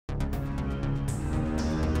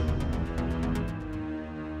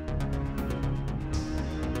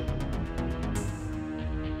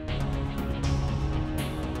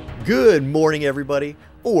Good morning, everybody.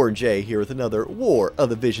 Jayy here with another War of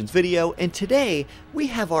the Visions video, and today we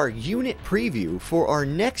have our unit preview for our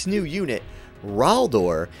next new unit,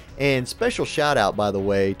 Rhaldor. And special shout out, by the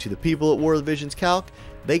way, to the people at War of the Visions Calc.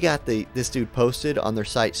 They got this dude posted on their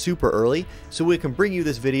site super early, so we can bring you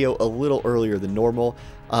this video a little earlier than normal.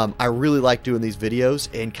 I really like doing these videos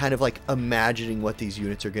and kind of like imagining what these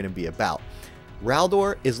units are going to be about.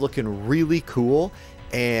 Rhaldor is looking really cool,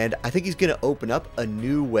 and I think he's going to open up a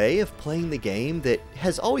new way of playing the game that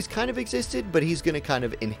has always kind of existed, but he's going to kind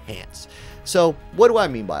of enhance. So what do I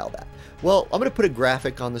mean by all that? Well, I'm going to put a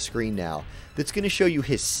graphic on the screen now that's going to show you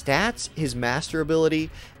his stats, his master ability,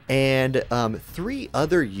 and 3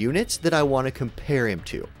 other units that I want to compare him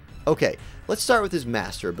to. Okay, let's start with his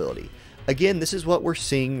master ability. Again, this is what we're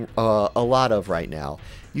seeing a lot of right now.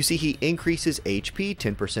 You see he increases HP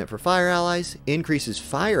 10% for fire allies, increases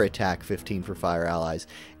fire attack 15 for fire allies,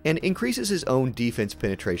 and increases his own defense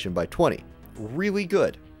penetration by 20. Really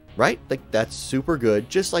good, right? Like, that's super good,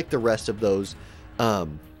 just like the rest of those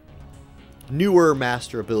newer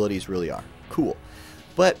master abilities really are. Cool.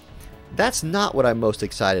 But that's not what I'm most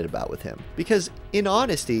excited about with him, because in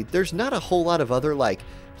honesty, there's not a whole lot of other like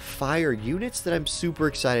fire units that I'm super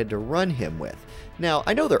excited to run him with. Now,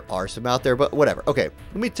 I know there are some out there, but whatever. Okay,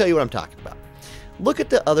 let me tell you what I'm talking about. Look at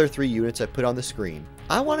the other 3 units I put on the screen.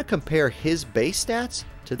 I want to compare his base stats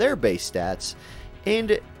to their base stats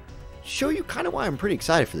and show you kind of why I'm pretty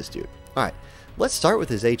excited for this dude. Alright, let's start with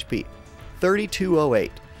his HP.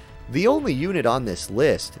 3208. The only unit on this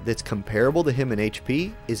list that's comparable to him in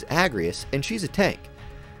HP is Agrias, and she's a tank.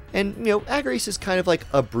 And, you know, Agrias is kind of like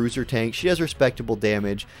a bruiser tank. She does respectable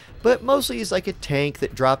damage, but mostly is like a tank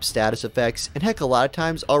that drops status effects, and heck, a lot of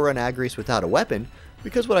times I'll run Agrias without a weapon,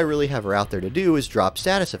 because what I really have her out there to do is drop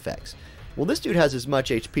status effects. Well, this dude has as much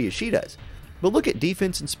HP as she does, but look at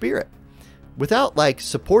defense and spirit. Without, like,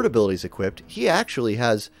 support abilities equipped, he actually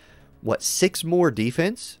has, what, 6 more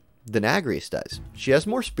defense than Agrias does. She has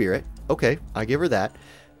more spirit, okay, I give her that,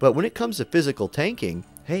 but when it comes to physical tanking,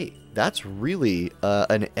 hey, that's really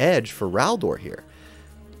an edge for Rhaldor here.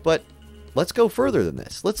 But let's go further than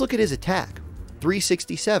this. Let's look at his attack.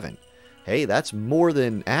 367. Hey, that's more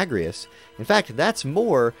than Agrias. In fact, that's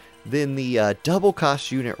more than the double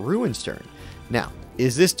cost unit Ruinstern. Now,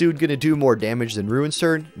 is this dude going to do more damage than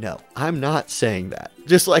Ruinstern? No, I'm not saying that.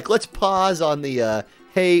 Just like, let's pause on the,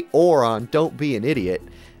 hey, Auronnj, don't be an idiot.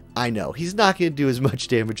 I know, he's not going to do as much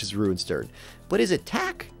damage as Ruinstern. But his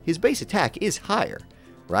attack, his base attack is higher.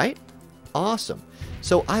 Right? Awesome.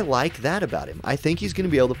 So I like that about him. I think he's going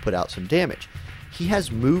to be able to put out some damage. He has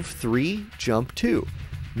move 3, jump 2.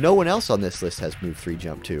 No one else on this list has move 3,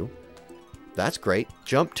 jump 2. That's great.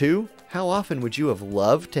 Jump 2? How often would you have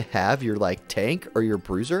loved to have your like tank or your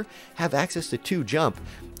bruiser have access to 2 jump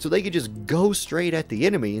so they could just go straight at the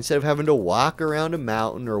enemy instead of having to walk around a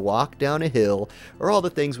mountain or walk down a hill or all the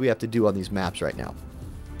things we have to do on these maps right now.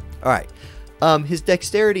 Alright. His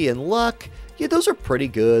dexterity and luck, yeah, those are pretty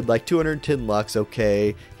good. Like 210 luck's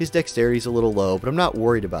okay. His dexterity's a little low, but I'm not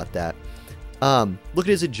worried about that. Look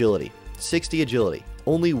at his agility. 60 agility.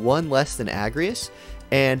 Only 1 less than Agrias.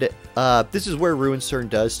 And this is where Ruinstern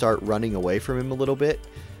does start running away from him a little bit.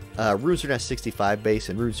 Ruinstern has 65 base,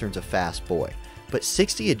 and Ruinstern's a fast boy. But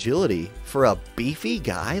 60 agility for a beefy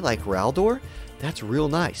guy like Rhaldor, that's real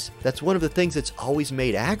nice. That's one of the things that's always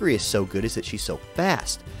made Agrias so good, is that she's so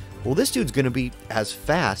fast. Well, this dude's going to be as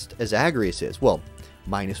fast as Agrias is. Well,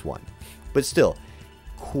 -1. But still,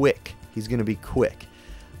 quick. He's going to be quick.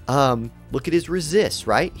 Look at his resist,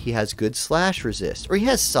 right? He has good slash resist. Or he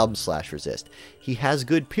has some slash resist. He has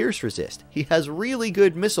good pierce resist. He has really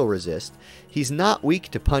good missile resist. He's not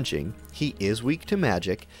weak to punching. He is weak to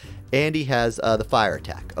magic. And he has the fire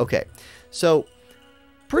attack. Okay, so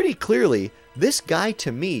pretty clearly, this guy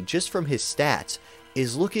to me, just from his stats,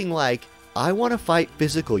 is looking like I want to fight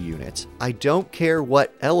physical units. I don't care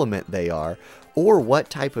what element they are or what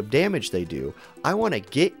type of damage they do. I want to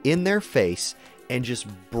get in their face and just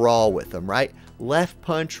brawl with them, right? Left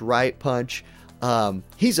punch, right punch.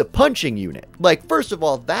 He's a punching unit. Like, first of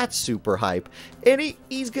all, that's super hype. And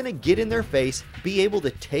he's going to get in their face, be able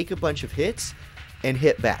to take a bunch of hits and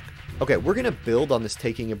hit back. Okay, we're going to build on this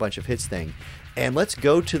taking a bunch of hits thing. And let's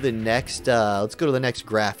go to the next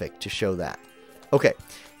graphic to show that. Okay.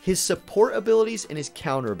 His support abilities and his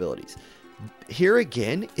counter abilities. Here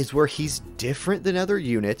again is where he's different than other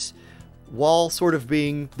units while sort of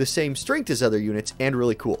being the same strength as other units and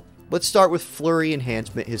really cool. Let's start with Flurry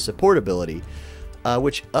Enhancement, his support ability,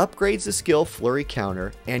 which upgrades the skill Flurry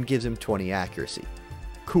Counter and gives him 20 accuracy.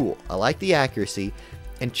 Cool. I like the accuracy.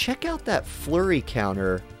 And check out that Flurry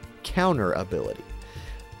Counter ability.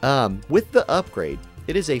 With the upgrade,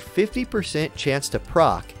 it is a 50% chance to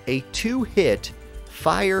proc a 2-hit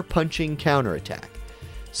fire punching counterattack.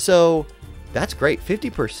 So that's great.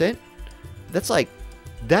 50%? That's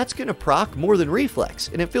going to proc more than reflex.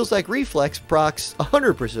 And it feels like reflex procs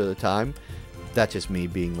 100% of the time. That's just me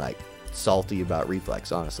being like salty about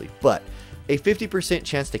reflex, honestly. But a 50%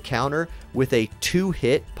 chance to counter with a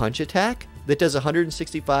 2-hit punch attack that does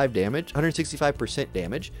 165%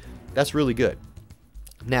 damage. That's really good.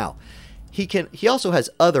 Now, he also has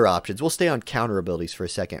other options. We'll stay on counter abilities for a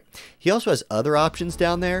second. He also has other options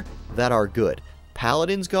down there that are good.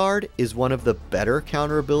 Paladin's Guard is one of the better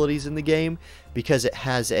counter abilities in the game because it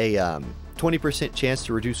has a 20% chance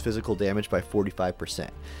to reduce physical damage by 45%.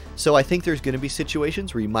 So I think there's going to be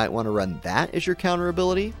situations where you might want to run that as your counter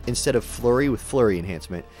ability instead of Flurry with Flurry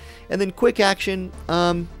enhancement. And then Quick Action,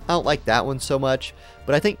 I don't like that one so much,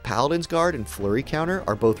 but I think Paladin's Guard and Flurry counter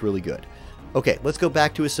are both really good. Okay, let's go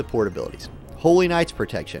back to his support abilities. Holy Knight's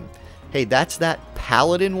Protection. Hey, that's that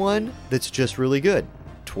Paladin one that's just really good.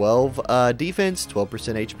 12 defense, 12%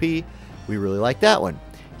 HP. We really like that one.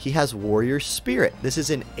 He has Warrior's Spirit. This is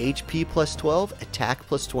an HP plus 12, attack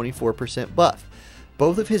plus 24% buff.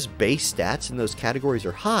 Both of his base stats in those categories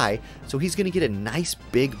are high, so he's going to get a nice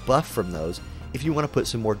big buff from those if you want to put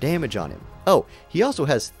some more damage on him. Oh, he also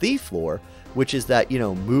has Thief Lore, which is that,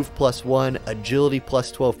 move plus 1, agility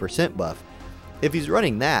plus 12% buff. If he's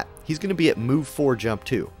running that, he's going to be at move 4, jump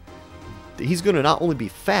 2. He's going to not only be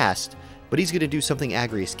fast, but he's going to do something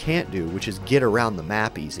Agrius can't do, which is get around the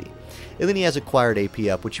map easy. And then he has acquired AP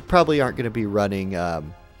up, which you probably aren't going to be running,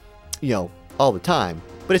 all the time,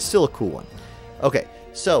 but it's still a cool one. Okay,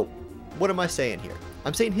 so what am I saying here?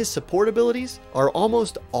 I'm saying his support abilities are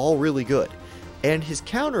almost all really good. And his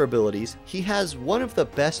counter abilities, he has one of the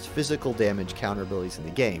best physical damage counter abilities in the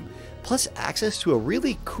game, plus access to a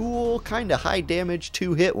really cool, kind of high damage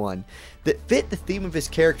 2-hit one that fit the theme of his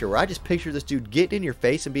character, where I just picture this dude getting in your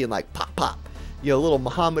face and being like, pop, pop. Little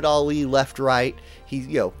Muhammad Ali left, right.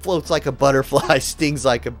 He, floats like a butterfly, stings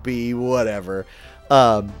like a bee, whatever.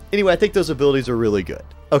 Anyway, I think those abilities are really good.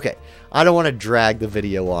 Okay, I don't want to drag the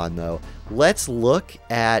video on, though. Let's look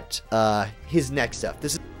at his next stuff.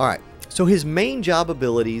 All right, so his main job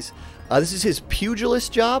abilities, this is his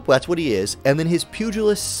Pugilist job. Well, that's what he is. And then his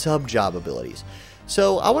Pugilist sub-job abilities.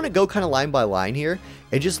 So I want to go kind of line by line here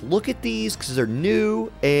and just look at these because they're new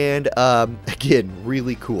and, again,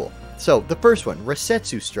 really cool. So the first one,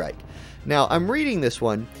 Resetsu Strike. Now, I'm reading this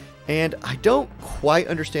one, and I don't quite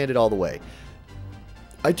understand it all the way.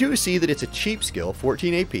 I do see that it's a cheap skill,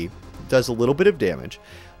 14 AP, does a little bit of damage,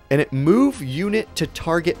 and it move unit to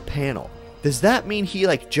target panel. Does that mean he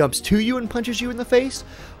jumps to you and punches you in the face?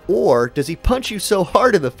 Or does he punch you so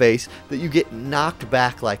hard in the face that you get knocked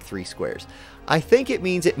back like 3 squares? I think it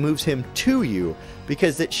means it moves him to you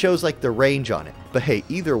because it shows the range on it. But hey,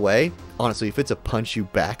 either way, honestly, if it's a punch you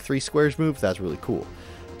back 3 squares move, that's really cool.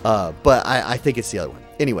 But I think it's the other one.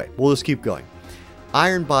 Anyway, we'll just keep going.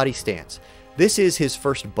 Iron Body Stance. This is his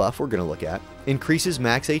first buff we're going to look at. Increases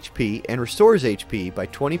max HP and restores HP by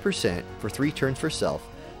 20% for 3 turns for self,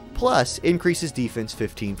 plus increases defense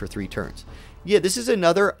 15 for 3 turns. Yeah, this is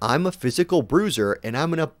another I'm a physical bruiser and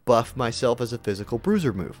I'm going to buff myself as a physical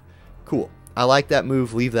bruiser move. Cool. I like that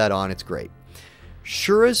move. Leave that on. It's great.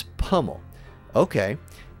 Shura's Pummel. Okay.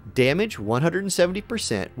 Damage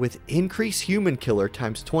 170% with increased human killer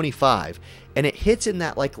times 25, and it hits in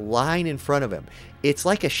that line in front of him. It's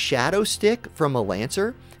like a shadow stick from a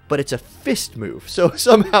lancer, but it's a fist move. So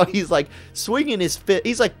somehow he's swinging his fist.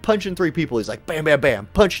 He's punching 3 people. He's bam, bam, bam,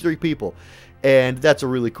 punch 3 people, and that's a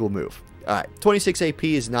really cool move. All right, 26 AP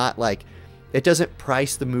is not it doesn't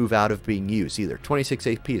price the move out of being used either. 26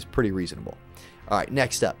 AP is pretty reasonable. All right,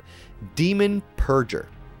 next up, Demon Purger.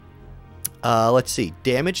 Let's see,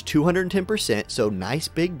 damage 210%, so nice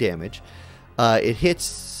big damage. It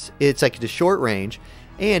hits, it's to short range,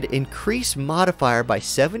 and increase modifier by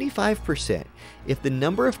 75% if the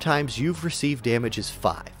number of times you've received damage is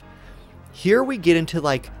 5. Here we get into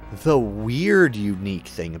the weird unique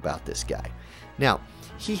thing about this guy. Now,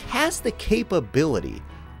 he has the capability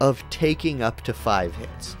of taking up to 5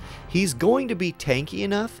 hits. He's going to be tanky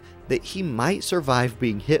enough that he might survive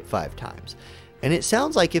being hit 5 times. And it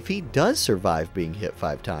sounds like if he does survive being hit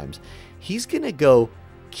 5 times, he's going to go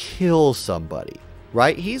kill somebody,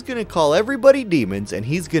 right? He's going to call everybody demons and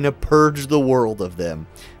he's going to purge the world of them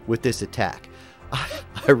with this attack.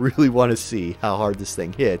 I really want to see how hard this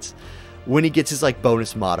thing hits when he gets his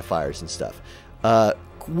bonus modifiers and stuff.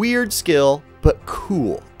 Weird skill, but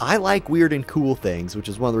cool. I like weird and cool things, which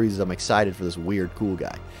is one of the reasons I'm excited for this weird cool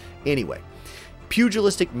guy. Anyway,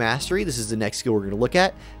 Pugilistic Mastery. This is the next skill we're going to look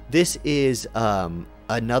at. This is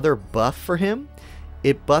another buff for him.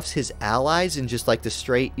 it buffs his allies in just like the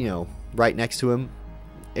straight, you know, right next to him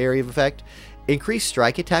area of effect. Increase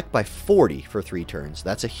strike attack by 40 for 3 turns.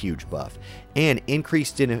 That's a huge buff. And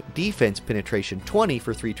increased defense penetration 20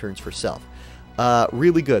 for 3 turns for self.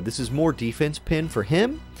 Really good. This is more defense pin for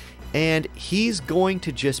him. And he's going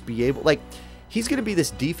to just be able, like, he's going to be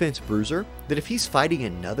this defense bruiser that if he's fighting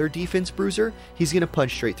another defense bruiser, he's going to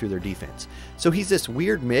punch straight through their defense. So he's this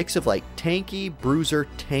weird mix of like tanky, bruiser,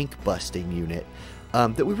 tank busting unit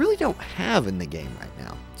that we really don't have in the game right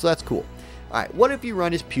now. So that's cool. All right, what if you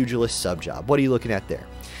run his Pugilist sub job? What are you looking at there?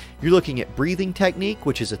 You're looking at breathing technique,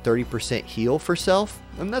 which is a 30% heal for self.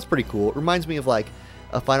 And that's pretty cool. It reminds me of like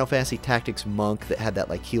a Final Fantasy Tactics monk that had that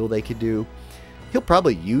like heal they could do. He'll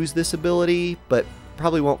probably use this ability, but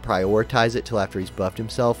probably won't prioritize it till after he's buffed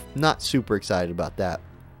himself. Not super excited about that.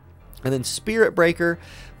 And then Spirit Breaker,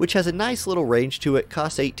 which has a nice little range to it,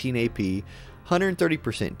 costs 18 AP,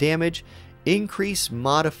 130% damage, increase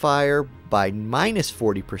modifier by minus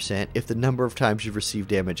 40% if the number of times you've received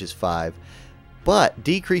damage is 5, but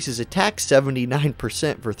decreases attack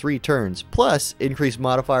 79% for 3 turns, plus increase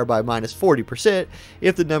modifier by minus 40%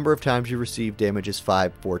 if the number of times you receive damage is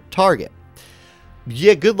 5 for target.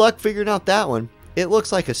 Yeah, good luck figuring out that one. It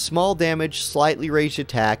looks like a small damage, slightly ranged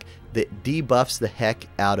attack that debuffs the heck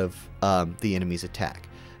out of the enemy's attack.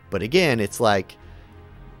 But again, it's like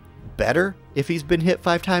better if he's been hit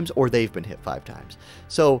 5 times or they've been hit 5 times.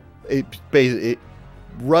 So it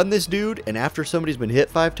run this dude, and after somebody's been hit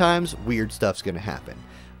 5 times, weird stuff's going to happen.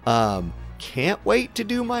 Can't wait to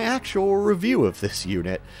do my actual review of this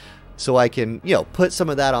unit so I can, you know, put some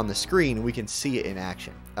of that on the screen and we can see it in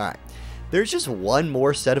action. All right. There's just one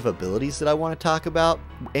more set of abilities that I want to talk about,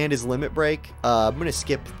 and his limit break. I'm going to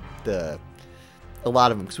skip a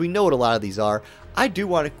lot of them because we know what a lot of these are. I do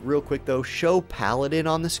want to, real quick though, show Paladin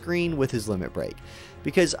on the screen with his limit break,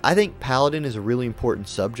 because I think Paladin is a really important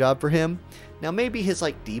sub job for him. Now maybe his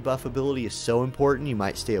like debuff ability is so important you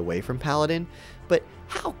might stay away from Paladin, but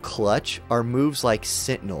how clutch are moves like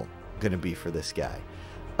Sentinel going to be for this guy?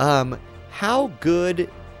 How good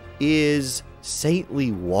is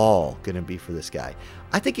Saintly Wall gonna be for this guy?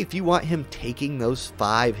 I think if you want him taking those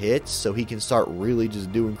 5 hits so he can start really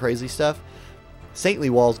just doing crazy stuff,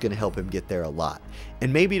 Saintly Wall is gonna help him get there a lot.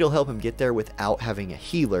 And maybe it'll help him get there without having a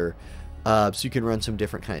healer, so you can run some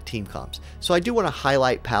different kind of team comps. So I do want to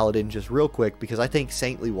highlight Paladin just real quick because I think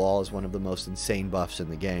Saintly Wall is one of the most insane buffs in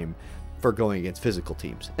the game for going against physical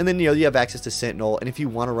teams. And then, you know, you have access to Sentinel, and if you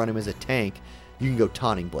want to run him as a tank, you can go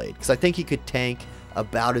Taunting Blade, because I think he could tank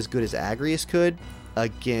about as good as Agrius could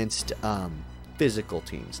against physical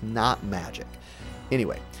teams, not magic.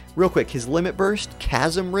 Anyway, real quick, his limit burst,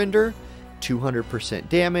 Chasm Render, 200%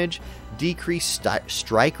 damage, decreased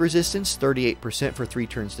strike resistance, 38% for 3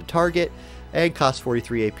 turns to target, and costs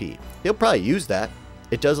 43 AP. He'll probably use that.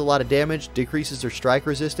 It does a lot of damage, decreases their strike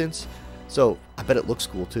resistance, so I bet it looks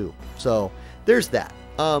cool too. So there's that.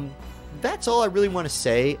 That's all I really want to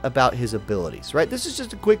say about his abilities, right? This is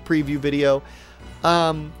just a quick preview video.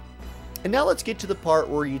 And now let's get to the part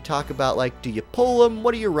where you talk about, like, do you pull him,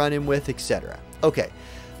 what are you running with, etc. Okay,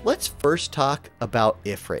 let's first talk about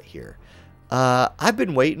Ifrit here. I've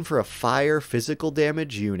been waiting for a fire physical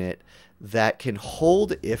damage unit that can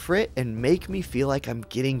hold Ifrit and make me feel like I'm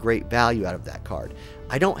getting great value out of that card.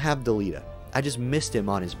 I don't have Delita. I just missed him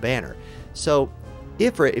on his banner. So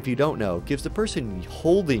Ifrit, if you don't know, gives the person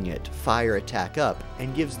holding it fire attack up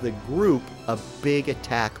and gives the group a big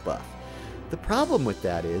attack buff. The problem with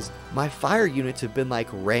that is my fire units have been like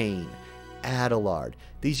Rain, Adelard.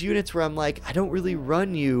 These units where I'm like, I don't really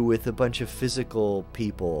run you with a bunch of physical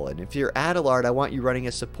people. And if you're Adelard, I want you running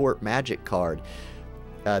a support magic card.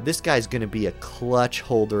 This guy's going to be a clutch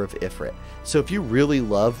holder of Ifrit. So if you really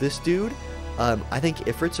love this dude, I think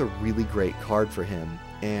Ifrit's a really great card for him.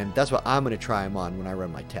 And that's what I'm going to try him on when I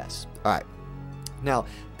run my tests. All right. Now,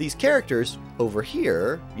 these characters over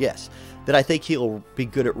here, yes, that I think he'll be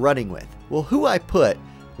good at running with. Well, who I put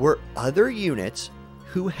were other units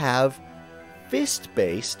who have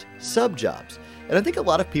fist-based sub-jobs. And I think a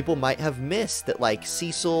lot of people might have missed that, like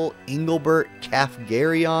Cecil, Engelbert,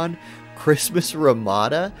 Kafgarion, Christmas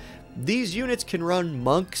Ramada, these units can run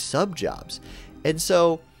monk sub-jobs. And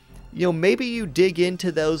so, you know, maybe you dig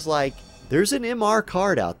into those, like, there's an MR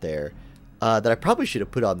card out there that I probably should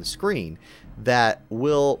have put on the screen that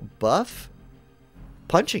will buff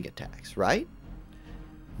punching attacks, right?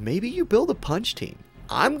 Maybe you build a punch team.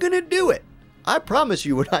 I'm going to do it. I promise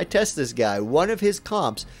you, when I test this guy, one of his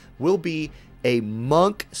comps will be a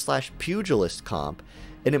monk/pugilist comp,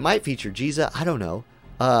 and it might feature Jayy. I don't know.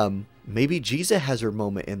 Maybe Jayy has her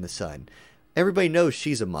moment in the sun. Everybody knows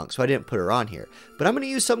she's a monk, so I didn't put her on here. But I'm going to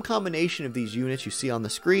use some combination of these units you see on the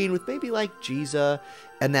screen with maybe like Jayy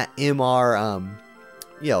and that MR,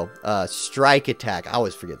 strike attack. I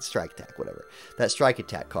always forget strike attack, whatever. That strike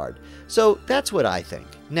attack card. So that's what I think.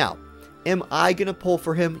 Now, am I going to pull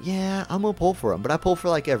for him? Yeah, I'm going to pull for him, but I pull for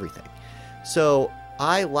like everything. So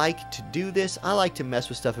I like to do this. I like to mess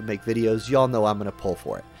with stuff and make videos. Y'all know I'm going to pull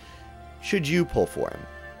for it. Should you pull for him?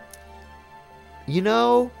 You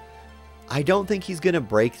know, I don't think he's going to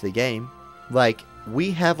break the game. Like,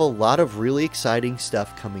 we have a lot of really exciting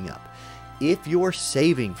stuff coming up. If you're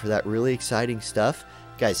saving for that really exciting stuff,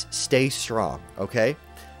 guys, stay strong, okay?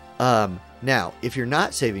 Now, if you're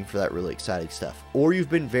not saving for that really exciting stuff, or you've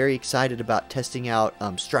been very excited about testing out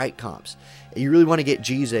strike comps, and you really want to get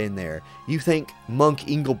Jayy in there, you think Monk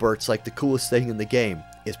Engelbert's like the coolest thing in the game,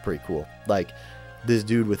 it's pretty cool. Like, this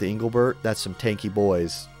dude with Engelbert, that's some tanky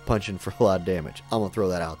boys punching for a lot of damage. I'm going to throw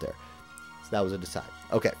that out there. So that was a decide.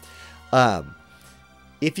 Okay.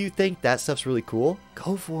 If you think that stuff's really cool,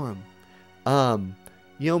 go for him.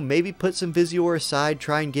 Maybe put some Visior aside,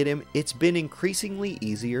 try and get him. It's been increasingly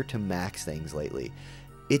easier to max things lately.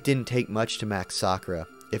 It didn't take much to max Sakura.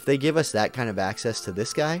 If they give us that kind of access to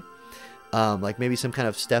this guy, like maybe some kind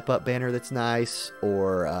of step-up banner that's nice,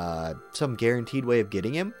 or some guaranteed way of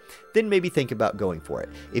getting him, then maybe think about going for it.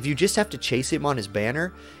 If you just have to chase him on his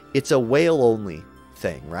banner, it's a whale-only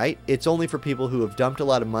thing, right? It's only for people who have dumped a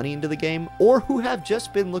lot of money into the game, or who have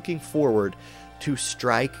just been looking forward to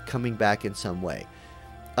Strike coming back in some way.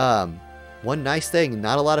 One nice thing,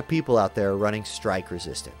 not a lot of people out there are running Strike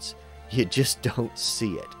resistance. You just don't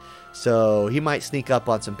see it. So he might sneak up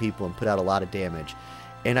on some people and put out a lot of damage.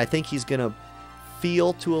 And I think he's going to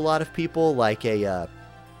feel to a lot of people like a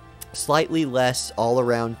slightly less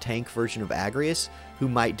all-around tank version of Agrius, who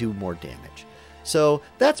might do more damage. So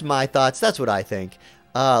that's my thoughts. That's what I think.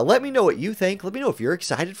 Let me know what you think. Let me know if you're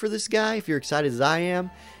excited for this guy, if you're excited as I am.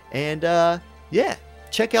 And yeah,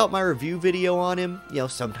 check out my review video on him,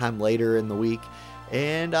 sometime later in the week.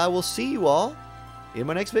 And I will see you all in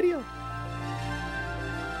my next video.